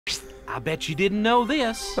I bet you didn't know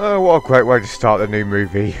this. Oh, what a great way to start the new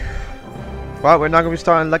movie. Well, we're now going to be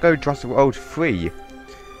starting Lego Jurassic World 3.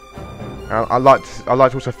 I'd like to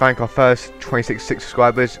also thank our first 26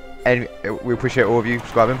 subscribers, and we appreciate all of you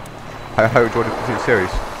subscribing. I hope you enjoyed the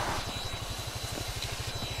series.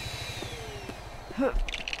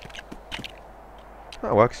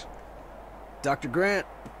 That works. Dr. Grant.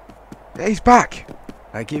 Yeah, he's back!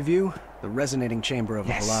 I give you the resonating chamber of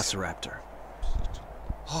a velociraptor.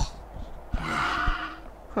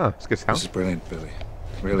 Huh, it's a good sound. This is brilliant, Billy.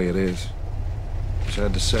 Really it is.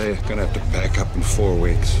 Sad to say, I'm gonna have to pack up in 4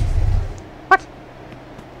 weeks. What?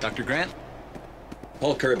 Dr. Grant?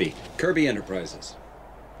 Paul Kirby, Kirby Enterprises.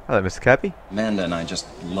 Hello, Mr. Kirby. Amanda and I just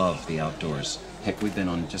love the outdoors. Heck, we've been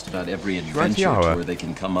on just about every adventure tour they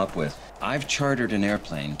can come up with. I've chartered an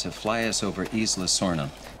airplane to fly us over Isla Sorna,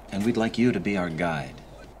 and we'd like you to be our guide.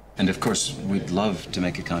 And of course, we'd love to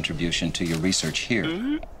make a contribution to your research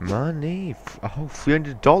here. Money? Oh,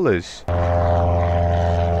 $300.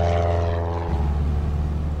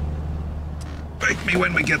 Wake me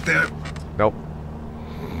when we get there. Nope.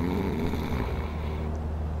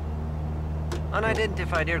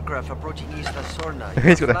 Unidentified aircraft approaching Isla Sorna.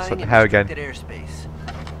 He's got that hair again. Airspace.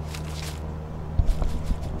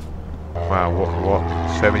 Wow,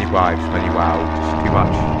 what? So many vibes, many wow. Just too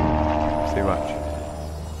much. It's too much.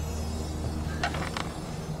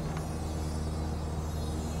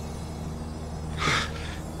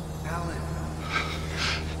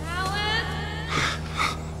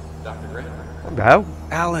 What the hell?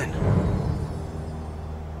 Alan!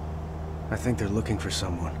 I think they're looking for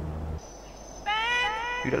someone.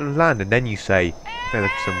 You don't land and then you say they're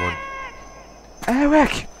looking for someone.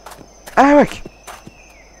 Eric! Eric!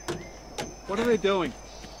 What are they doing?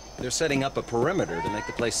 They're setting up a perimeter to make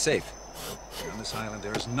the place safe. On this island,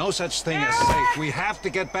 there is no such thing as safe. We have to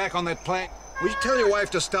get back on that plane. Will you tell your wife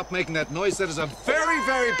to stop making that noise? That is a very,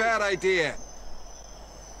 very bad idea.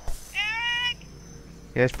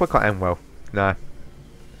 Yeah, it's probably can't end well. Nah.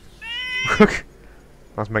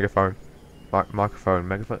 That's megaphone. Microphone,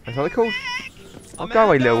 megaphone. Is that what they're called? Oh, go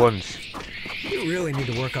away, little ones. You really need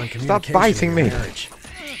to work on communication. Stop biting me. Marriage.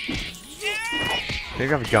 You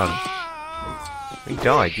have a gun. He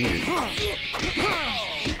died, Jesus.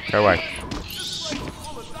 Go away.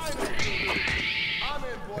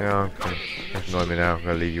 Yeah, okay. That's annoying me now. I'm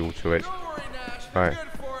gonna leave you all to it. Right.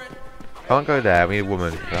 Can't go there, we need a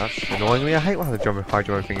woman. That's annoying me. I hate how the high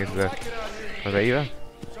jumping thing is there. Okay, either.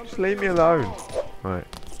 Just leave me alone. Right.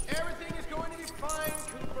 Everything is going to be fine,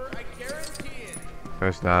 Cooper. I guarantee it.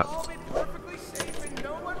 There's that. I'll be perfectly safe and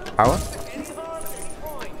no one will Power? cause any harm at any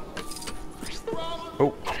point.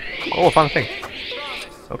 Oh. Oh, I found a thing.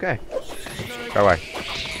 Okay. Go away.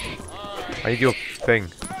 I need your thing.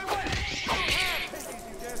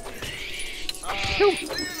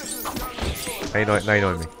 Now you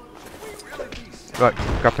know me. Right,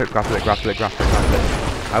 grapple it.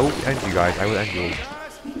 I will end you guys, I will end you all.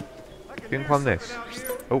 You can climb this.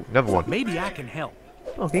 Oh, another one. Maybe I can help.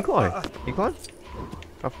 Oh, can you climb? Can you climb?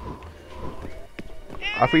 I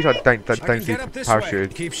thought you said don't do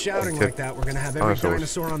parachute. Keep shouting like that, we're gonna have every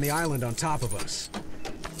dinosaur on the island on top of us.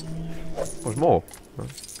 There's more.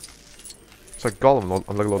 It's like Gollum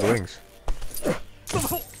on Lord of the Rings.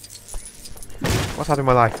 What's happening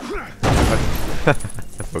in my life?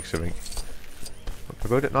 That broke something. Can I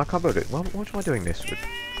build it? No, I can't build it. Why am I doing this?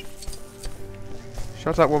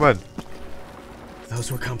 Shut up, woman!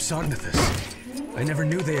 Those were Compsognathus. I never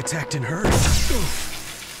knew they attacked in herds.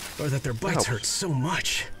 Or that their bites hurt so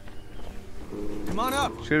much. Come on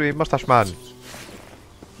up. It's gonna be Mustache Man.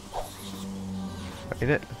 In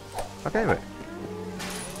it? Okay, wait.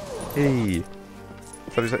 Hey.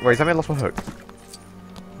 So wait, is that me? I lost my hook.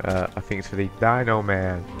 I think it's for the Dino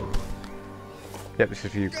Man. Yep, this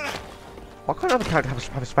is for you. Why can't other characters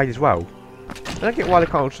have a spade as well? I don't get why they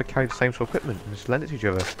can't also carry the same sort of equipment and just lend it to each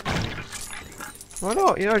other. Why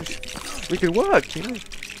not? You know, we could work, you know.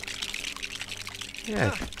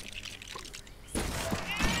 Yeah.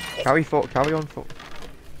 Carry on foot.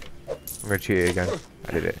 I'm gonna cheat it again.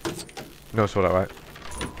 I did it. No, I saw that right.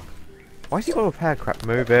 Why is he got a repair crap?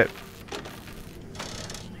 Move it.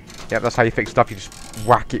 Yep, that's how you fix stuff. You just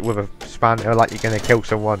whack it with a spanner like you're gonna kill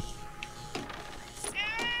someone.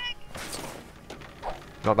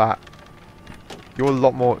 Not that. You're a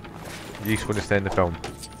lot more useful than in the film.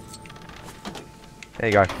 There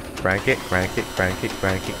you go. Crank it.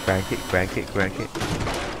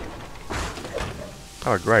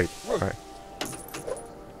 Oh, great. Right.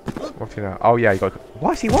 What's he now? Oh, yeah, you got.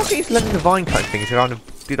 Why is he just letting the vine cut thing to kind of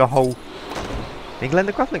do the whole. You can lend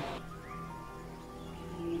the grappling.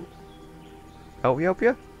 Help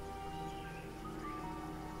you?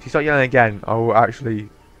 If you start yelling again, I will actually...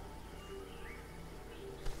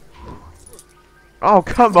 Oh,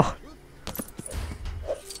 come on!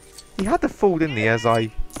 He had to fall, didn't he, as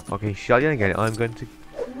I... Okay, start yelling again, I'm going to...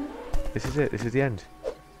 This is it, this is the end.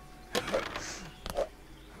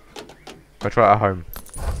 I'll try it at home.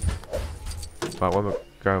 Right, one more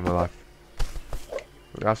go in my life.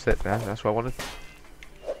 That's it, man. That's what I wanted.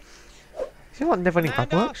 See what never any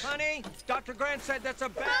bad works? honey. Dr. Grant said that's a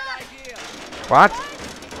bad idea. What?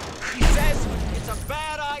 He says it's a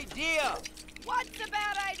bad idea. What's a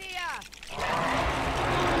bad idea?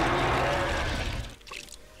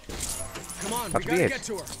 Come on, That's we gotta weird. get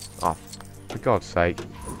to her. Oh, for God's sake.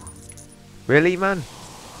 Really, man?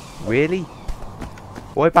 Really?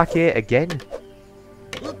 Why back here again?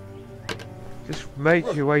 Just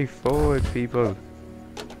make your way forward, people.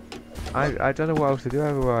 I don't know what else to do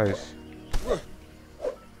otherwise.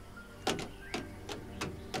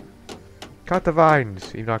 Cut the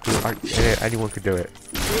vines. Even anyone could do it.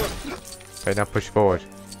 Okay, now push forward.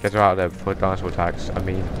 Get her out of there before the dinosaur attacks. I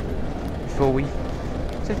mean, before we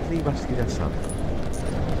simply rescue their son.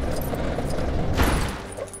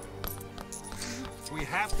 We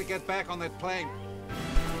have to get back on that plane.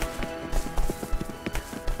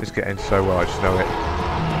 It's getting so well, I just know it.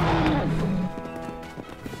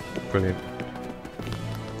 Brilliant.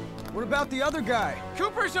 What about the other guy?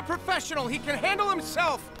 Cooper's a professional. He can handle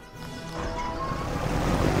himself.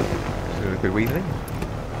 Doing a good wheeling.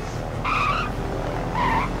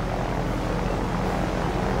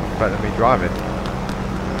 Better than me driving.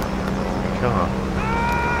 Car.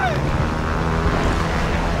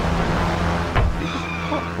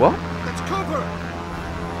 What? That's Cooper!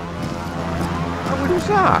 What was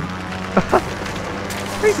that?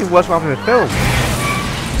 Anything worse than having a film.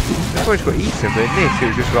 This one's got eaten, but in this it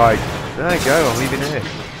was just like, there you go, I'm leaving here.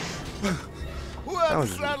 Who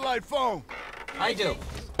has a satellite phone? I do.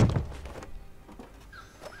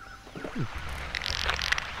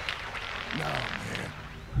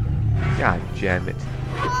 God damn it.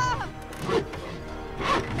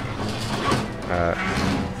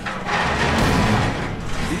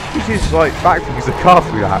 He uses like back because the car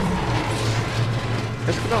through that.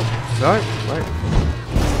 Let's go. No, right.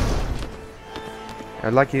 I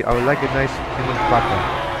would like a nice human background.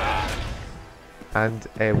 And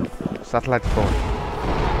a satellite phone.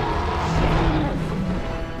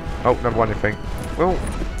 Oh, never mind anything. Well,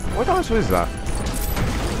 what dinosaur is that?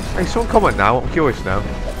 Hey, someone comment now, I'm curious now.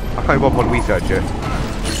 I can't even bother to research it.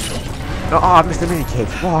 No, oh, I missed the mini kid.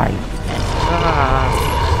 Why? Ah.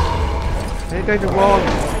 They're going the wrong.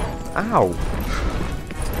 Ow.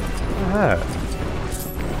 That hurt.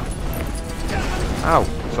 Ow.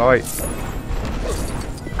 Sorry.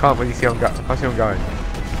 Can't really see I'm going. Can't see I'm going.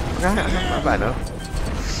 Not bad enough.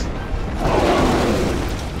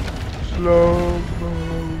 Slow mo.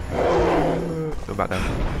 Not bad now.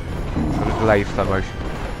 I'm delayed slow motion.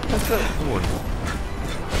 That's a one.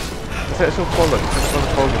 It's all bollocks. It's on a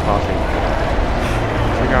bowling party.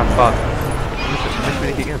 So we're gonna have fun. Miss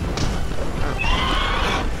Minnie again.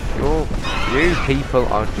 You people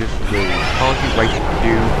are just rude. Can't you wait for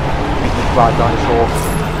you? Beating the bad dinosaur.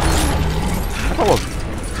 I got one.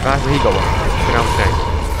 That's where he got one. You know what I'm saying?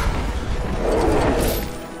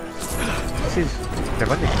 This is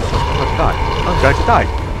never ending. I'm going to die. I'm going to die.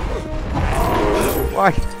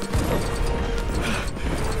 Why?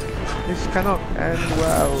 This cannot end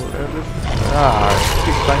well.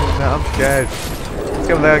 Keep playing that. I'm scared. Let's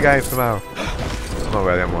get a Lego game somehow. I'm not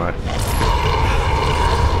ready, I'm worried.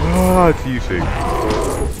 It's you two.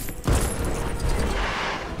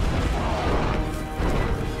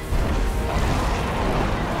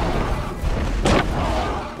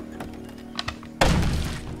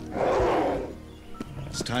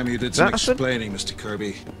 It's time you did some explaining, Mr.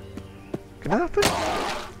 Kirby. Can that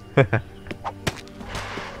happen?